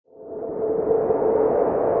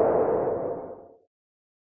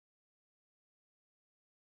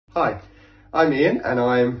Hi, I'm Ian and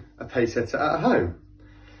I'm a Pacesetter at home.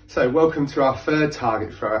 So welcome to our third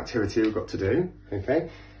target for our activity we've got to do, okay?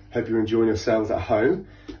 Hope you're enjoying yourselves at home.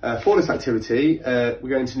 For this activity, we're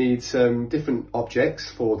going to need some different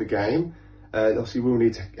objects for the game. Obviously we'll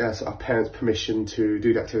need our parents' permission to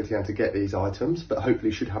do the activity and to get these items, but hopefully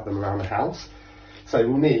you should have them around the house. So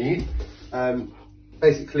we'll need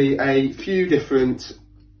basically a few different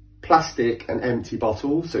plastic and empty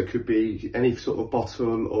bottles, so it could be any sort of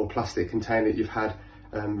bottle or plastic container that you've had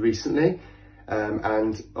recently,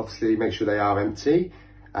 and obviously make sure they are empty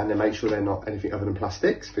and then make sure they're not anything other than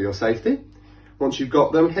plastics for your safety. Once you've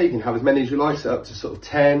got them, okay, you can have as many as you like, so up to sort of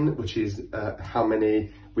 10, which is how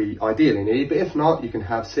many we ideally need, but if not, you can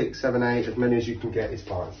have 6, 7, 8, as many as you can get is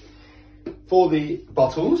fine. For the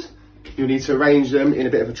bottles, you'll need to arrange them in a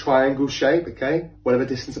bit of a triangle shape, okay? Whatever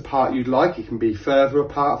distance apart you'd like. It can be further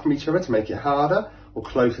apart from each other to make it harder, or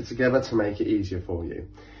closer together to make it easier for you.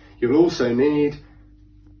 You'll also need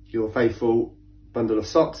your faithful bundle of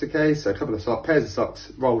socks, okay? So a couple of pairs of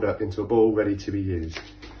socks rolled up into a ball ready to be used.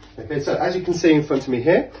 Okay, so as you can see in front of me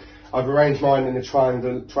here, I've arranged mine in a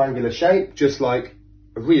triangular shape, just like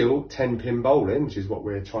a real 10-pin bowling, which is what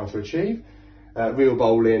we're trying to achieve, real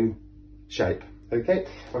bowling shape. Okay,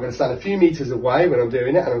 I'm going to stand a few meters away when I'm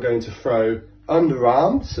doing it, and I'm going to throw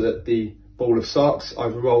underarm so that the ball of socks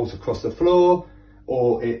either rolls across the floor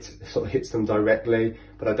or it sort of hits them directly,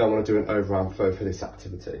 but I don't want to do an overarm throw for this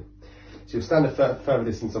activity. So you'll stand a further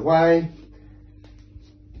distance away,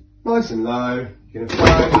 nice and low, you're going to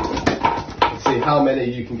throw and see how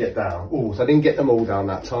many you can get down. Oh, so I didn't get them all down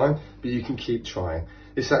that time, but you can keep trying.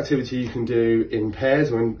 This activity you can do in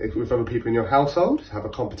pairs or with other people in your household, have a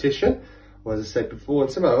competition. Or as I said before, in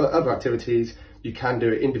some other activities, you can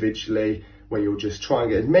do it individually, where you'll just try and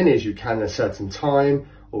get as many as you can in a certain time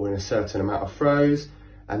or in a certain amount of throws,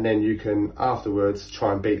 and then you can afterwards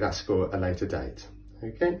try and beat that score at a later date.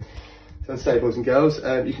 Okay, so as I say, boys and girls,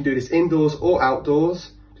 you can do this indoors or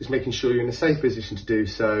outdoors, just making sure you're in a safe position to do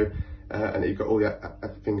so, and that you've got all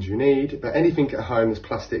the things you need. But anything at home that's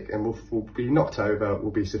plastic and will be knocked over will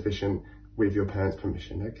be sufficient with your parents'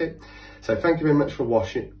 permission. Okay, so thank you very much for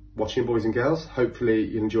watching, boys and girls. Hopefully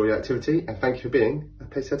you enjoy the activity, and thank you for being a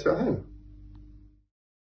Pacesetter at home.